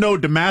Burdeno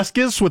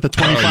Damascus with a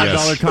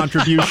 $25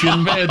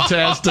 contribution.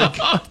 Fantastic.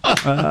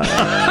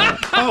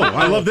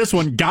 I love this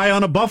one. Guy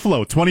on a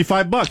Buffalo,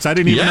 $25. I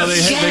didn't even know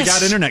they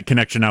got internet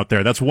connection out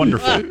there. That's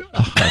wonderful.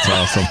 That's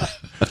awesome.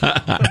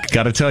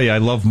 Got to tell you, I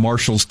love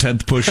Marshall's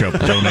 10th push-up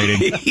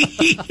donating.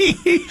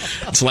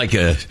 It's like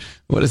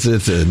what is it?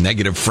 It's a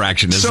negative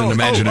fraction. It's an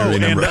imaginary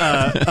number.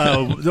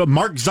 And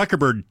Mark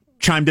Zuckerberg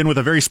chimed in with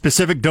a very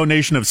specific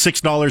donation of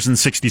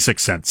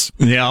 $6.66.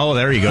 Yeah,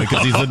 there you go,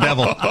 because he's the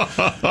devil.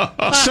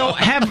 So,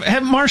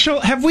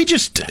 Marshall, have we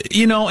just,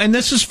 and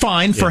this is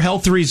fine for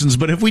health reasons,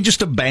 but have we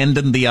just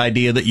abandoned the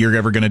idea that you're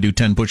ever going to do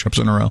 10 push-ups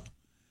in a row?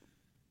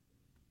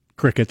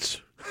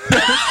 Crickets.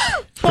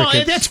 Well,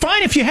 that's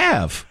fine if you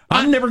have.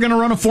 I'm never going to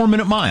run a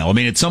 4-minute mile. I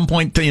mean, at some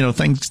point,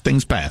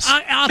 things pass.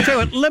 I'll tell you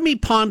what, let me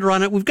ponder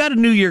on it. We've got a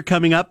new year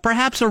coming up.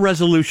 Perhaps a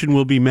resolution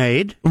will be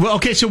made. Well,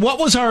 okay, so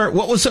what's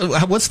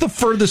the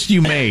furthest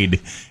you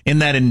made in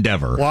that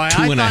endeavor? Well,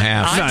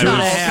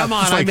 2.5. Come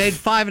on, I made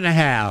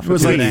 5.5. It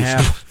was like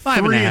 5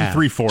 3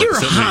 3/4. You're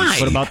high.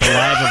 What about the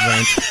live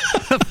event?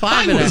 5.5.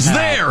 I was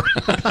there.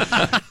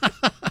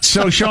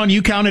 So, Sean,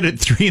 you counted at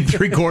 3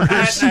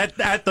 3/4.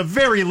 At the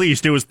very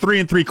least, it was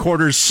 3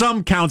 3/4.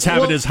 Some counts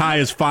have it as high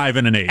as 5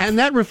 1/8. And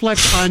that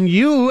reflects on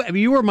you. I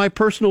mean, you were my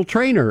personal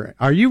trainer.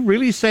 Are you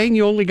really saying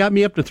you only got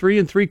me up to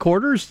 3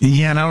 3/4?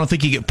 Yeah, and I don't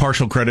think you get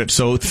partial credit.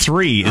 So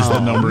 3 is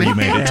the number you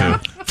made it to.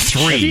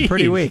 3.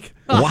 Pretty weak.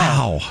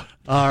 Wow.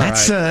 All right.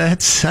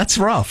 That's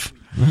rough.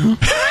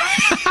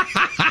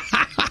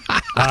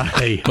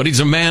 But he's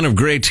a man of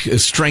great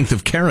strength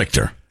of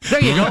character. There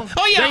you go.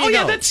 Oh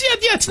yeah, that's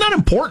it's not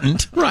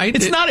important. Right.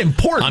 It's not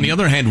important. On the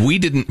other hand, we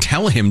didn't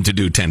tell him to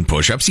do 10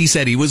 push-ups. He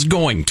said he was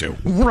going to.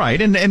 Right,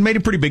 and made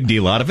a pretty big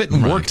deal out of it,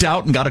 and worked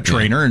out and got a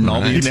trainer and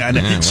all these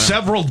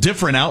several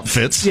different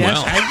outfits.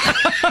 Yes, Well.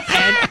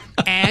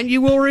 and you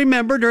will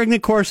remember during the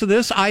course of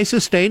this, I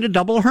sustained a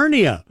double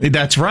hernia.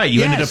 That's right.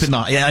 You ended up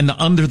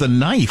under the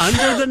knife.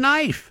 Under the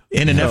knife.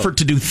 In an effort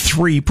to do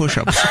 3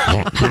 push-ups.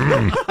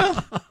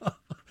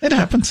 It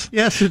happens.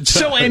 Yes, it does.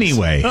 So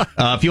anyway,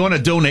 if you want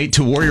to donate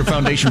to Warrior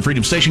Foundation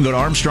Freedom Station, go to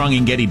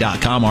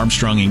ArmstrongandGetty.com,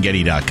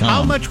 ArmstrongandGetty.com.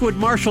 How much would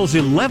Marshall's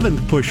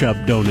 11th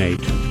push-up donate?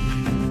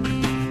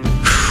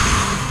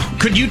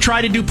 Could you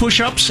try to do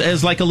push-ups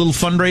as like a little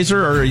fundraiser,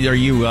 or are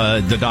you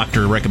the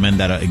doctor recommend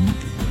that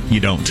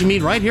you don't? You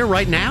mean right here,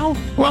 right now?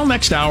 Well,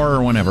 next hour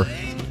or whenever.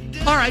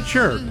 All right,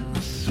 sure.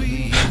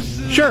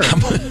 Sure,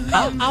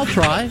 I'll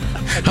try.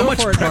 How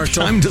much prep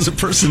time does a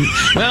person...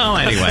 Well,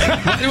 anyway.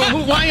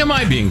 Why am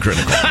I being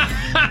critical?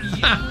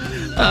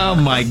 Oh,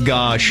 my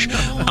gosh.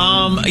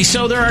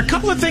 So there are a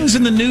couple of things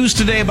in the news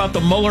today about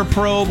the Mueller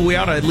probe we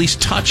ought to at least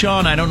touch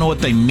on. I don't know what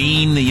they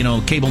mean.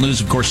 Cable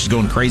news, of course, is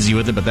going crazy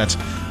with it, but that's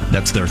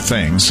their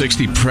thing.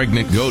 60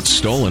 pregnant goats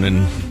stolen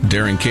in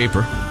daring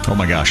caper. Oh,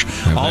 my gosh.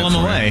 All on the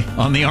way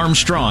on the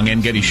Armstrong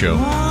and Getty Show.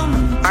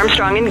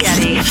 Armstrong and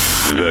Getty.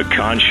 The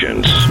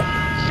conscience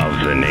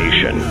of the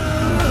nation.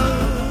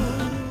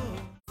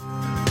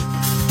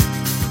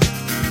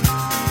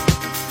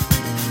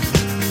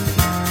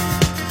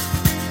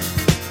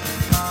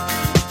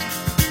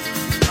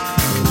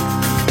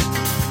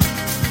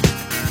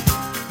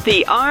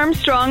 The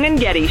Armstrong and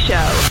Getty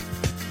Show.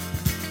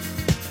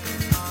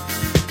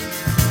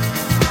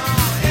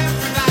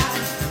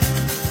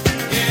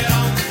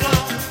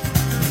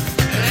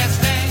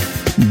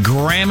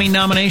 Grammy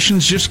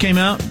nominations just came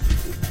out.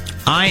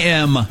 I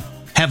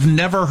have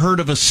never heard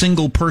of a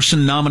single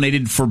person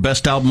nominated for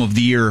Best Album of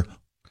the Year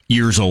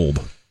years old.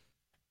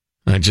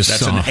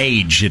 That's an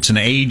age. It's an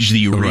age that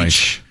you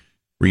reach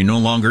where you no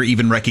longer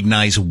even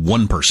recognize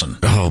one person.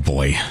 Oh,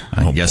 boy.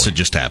 I guess it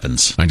just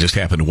happens. I just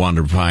happened to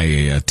wander by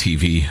a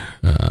TV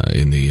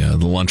in the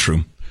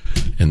lunchroom,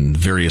 and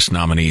various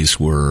nominees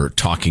were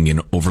talking in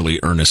overly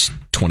earnest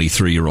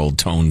 23-year-old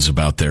tones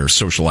about their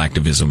social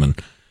activism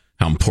and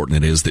how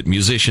important it is that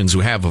musicians who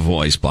have a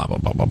voice, blah, blah,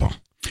 blah, blah, blah.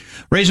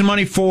 Raising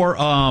money for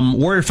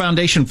Warrior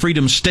Foundation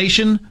Freedom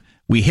Station.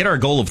 We hit our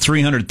goal of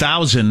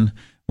 300,000.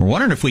 We're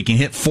wondering if we can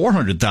hit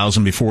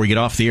 400,000 before we get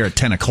off the air at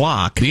 10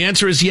 o'clock. The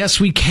answer is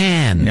yes, we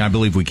can. Yeah, I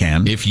believe we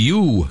can. If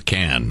you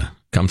can,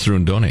 come through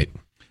and donate.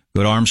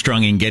 Go to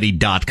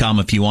ArmstrongandGetty.com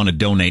if you want to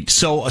donate.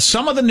 So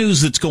some of the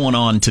news that's going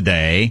on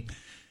today,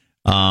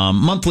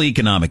 monthly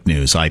economic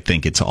news, I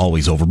think it's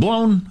always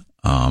overblown.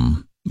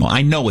 Well,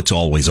 I know it's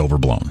always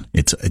overblown.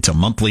 It's a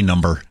monthly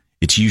number.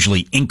 It's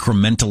usually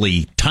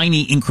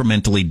tiny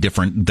incrementally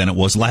different than it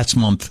was last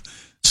month.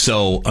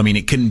 So, I mean,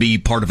 it can be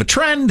part of a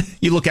trend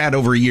you look at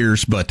over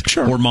years,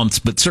 or months,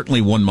 but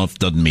certainly 1 month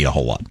doesn't mean a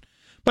whole lot.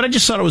 But I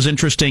just thought it was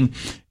interesting.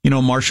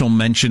 Marshall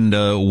mentioned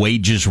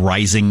wages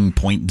rising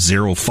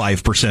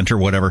 0.05% or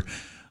whatever.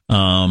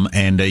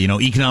 And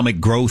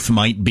economic growth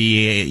might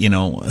be,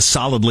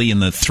 solidly in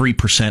the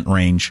 3%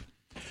 range.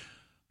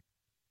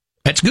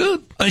 That's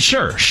good.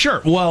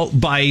 Sure. Well,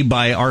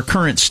 by our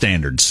current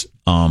standards,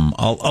 a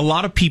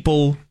lot of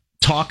people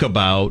talk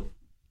about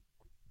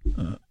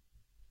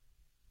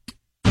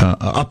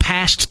a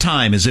past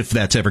time as if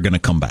that's ever going to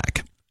come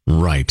back.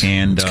 Right.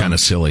 And it's kind of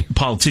silly.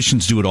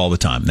 Politicians do it all the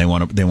time. They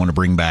want to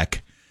bring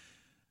back,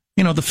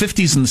 the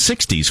 50s and the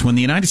 60s when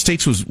the United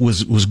States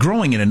was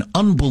growing at an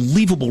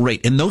unbelievable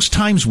rate. And those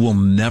times will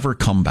never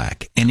come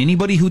back. And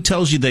anybody who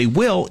tells you they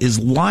will is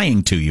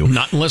lying to you.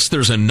 Not unless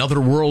there's another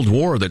world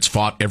war that's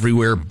fought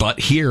everywhere but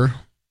here.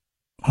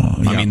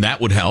 I mean,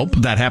 that would help.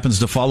 That happens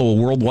to follow a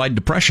worldwide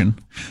depression.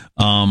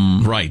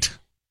 Right.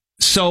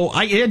 So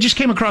I just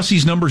came across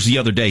these numbers the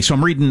other day. So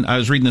I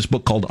was reading this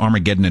book called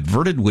Armageddon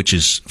Adverted, which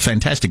is a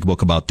fantastic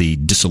book about the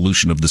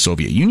dissolution of the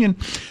Soviet Union.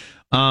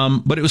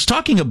 But it was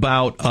talking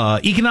about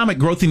economic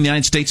growth in the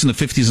United States in the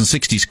 50s and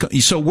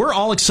 60s. So we're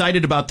all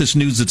excited about this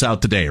news that's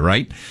out today,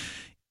 right?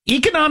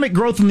 Economic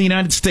growth in the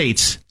United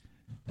States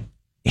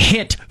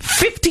hit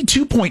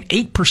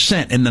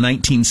 52.8% in the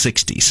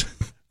 1960s.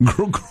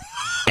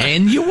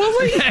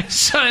 Annually?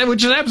 Yes,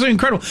 which is absolutely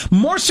incredible.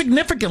 More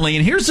significantly,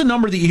 and here's the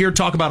number that you hear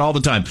talk about all the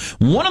time.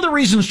 One of the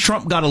reasons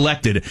Trump got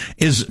elected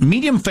is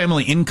median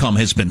family income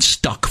has been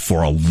stuck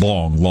for a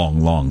long, long,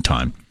 long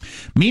time.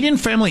 Median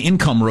family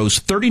income rose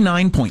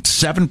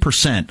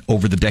 39.7%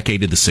 over the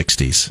decade of the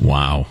 60s.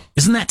 Wow.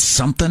 Isn't that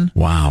something?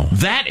 Wow.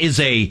 That is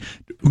a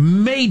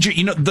major,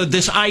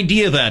 this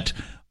idea that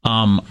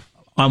I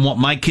want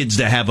my kids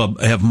to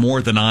have more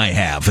than I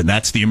have, and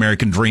that's the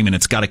American dream, and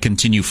it's got to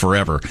continue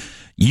forever.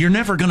 You're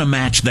never going to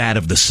match that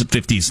of the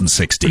 50s and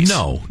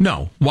 60s.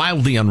 No.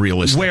 Wildly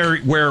unrealistic.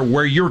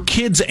 Where your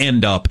kids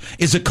end up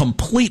is a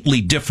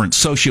completely different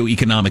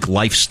socioeconomic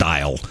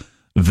lifestyle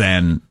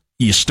than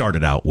you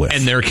started out with.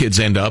 And their kids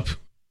end up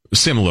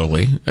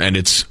similarly, and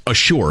it's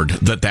assured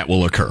that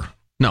will occur.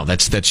 No, that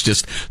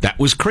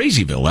was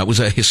Crazyville. That was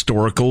a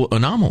historical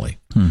anomaly.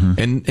 Mm-hmm.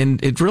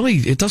 And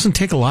it doesn't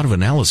take a lot of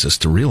analysis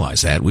to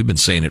realize that. We've been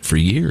saying it for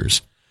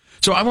years.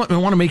 So I want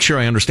to make sure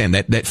I understand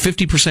that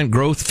 50%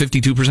 growth,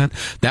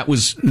 52%, that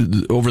was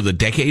over the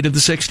decade of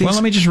the 60s? Well,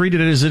 let me just read it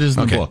as it is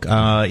in the book.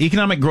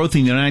 Economic growth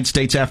in the United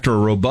States after a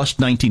robust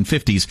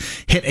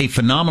 1950s hit a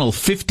phenomenal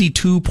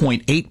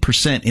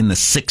 52.8% in the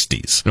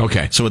 60s.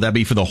 Okay. So would that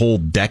be for the whole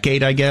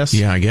decade, I guess?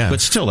 Yeah, I guess.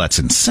 But still, that's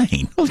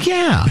insane. Well,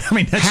 yeah. I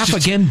mean, that's half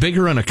again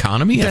bigger an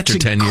economy after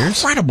 10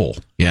 years? Incredible.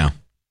 Yeah.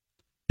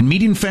 And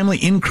median family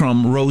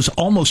income rose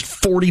almost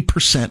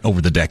 40%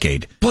 over the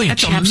decade. Boy, it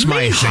chaps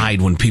my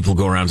hide when people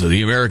go around to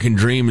the American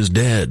dream is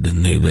dead.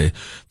 And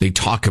they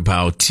talk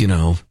about,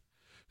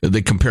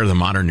 they compare the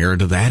modern era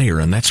to that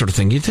era and that sort of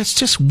thing. That's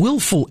just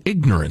willful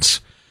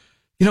ignorance.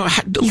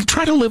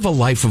 Try to live a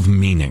life of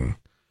meaning.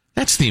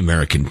 That's the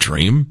American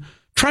dream.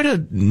 Try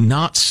to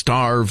not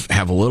starve,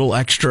 have a little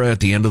extra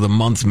at the end of the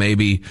month,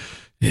 maybe.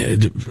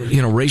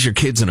 Raise your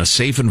kids in a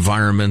safe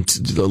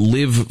environment,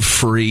 live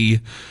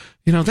free.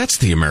 That's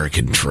the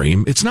American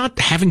dream. It's not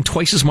having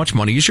twice as much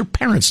money as your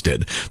parents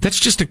did.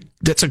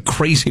 That's a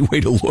crazy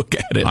way to look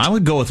at it. I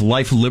would go with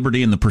life,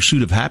 liberty, and the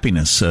pursuit of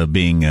happiness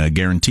being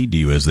guaranteed to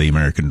you as the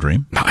American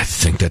dream. I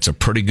think that's a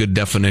pretty good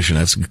definition.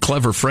 That's a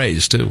clever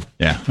phrase, too.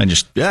 Yeah, I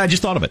just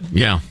thought of it.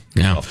 Yeah.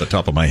 Off the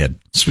top of my head.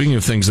 Speaking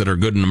of things that are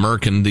good in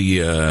American,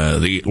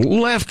 the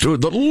left,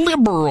 the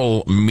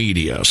liberal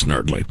media,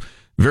 Snerdley.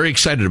 Very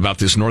excited about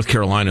this North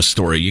Carolina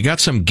story. You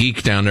got some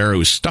geek down there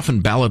who's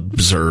stuffing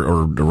ballots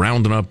or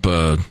rounding up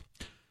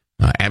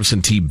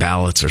absentee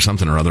ballots or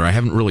something or other. I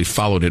haven't really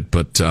followed it,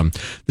 but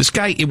this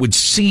guy, it would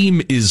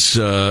seem, is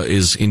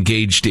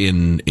engaged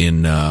in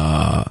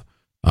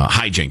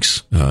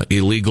hijinks,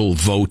 illegal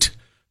vote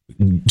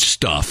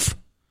stuff,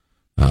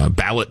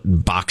 ballot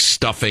box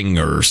stuffing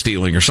or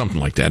stealing or something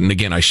like that. And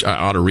again, I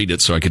ought to read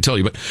it so I could tell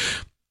you, but.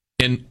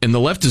 And the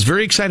left is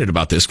very excited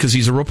about this because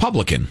he's a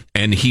Republican,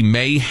 and he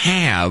may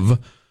have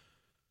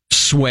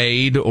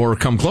swayed or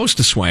come close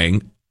to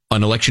swaying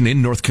an election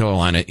in North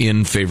Carolina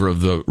in favor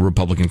of the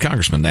Republican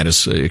congressman. That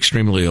is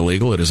extremely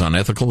illegal. It is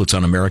unethical. It's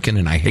un-American,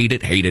 and I hate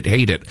it, hate it,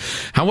 hate it.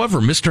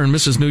 However, Mr. and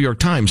Mrs. New York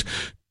Times,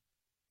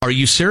 are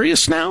you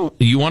serious now?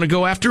 You want to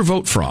go after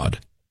vote fraud?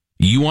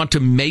 You want to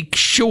make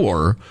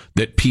sure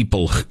that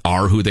people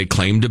are who they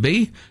claim to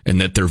be and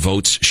that their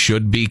votes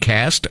should be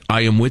cast?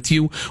 I am with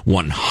you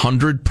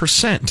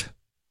 100%.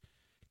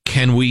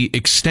 Can we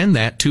extend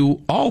that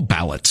to all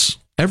ballots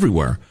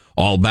everywhere?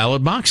 All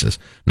ballot boxes.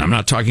 Now, I'm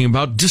not talking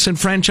about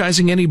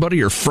disenfranchising anybody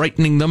or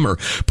frightening them or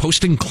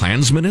posting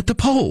Klansmen at the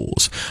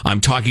polls. I'm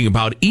talking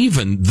about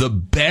even the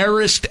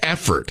barest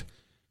effort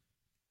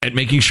at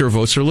making sure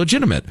votes are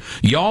legitimate.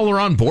 Y'all are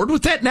on board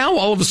with that now,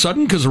 all of a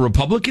sudden, because a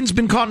Republican's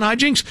been caught in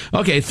hijinks?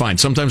 Okay, fine.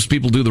 Sometimes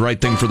people do the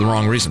right thing for the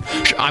wrong reason.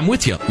 I'm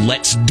with you.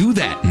 Let's do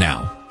that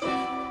now.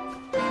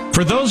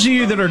 For those of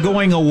you that are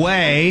going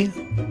away,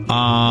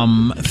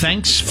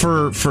 thanks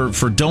for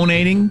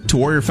donating to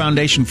Warrior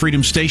Foundation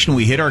Freedom Station.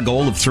 We hit our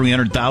goal of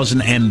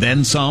 300,000 and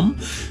then some.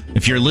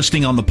 If you're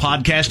listening on the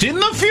podcast in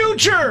the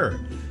future,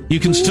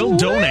 you can still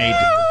donate.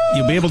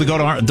 You'll be able to go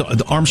to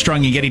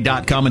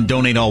ArmstrongandGetty.com and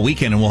donate all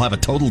weekend, and we'll have a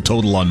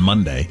total on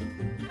Monday,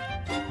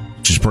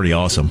 which is pretty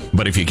awesome.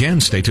 But if you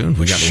can, stay tuned.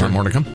 We got a lot more to come.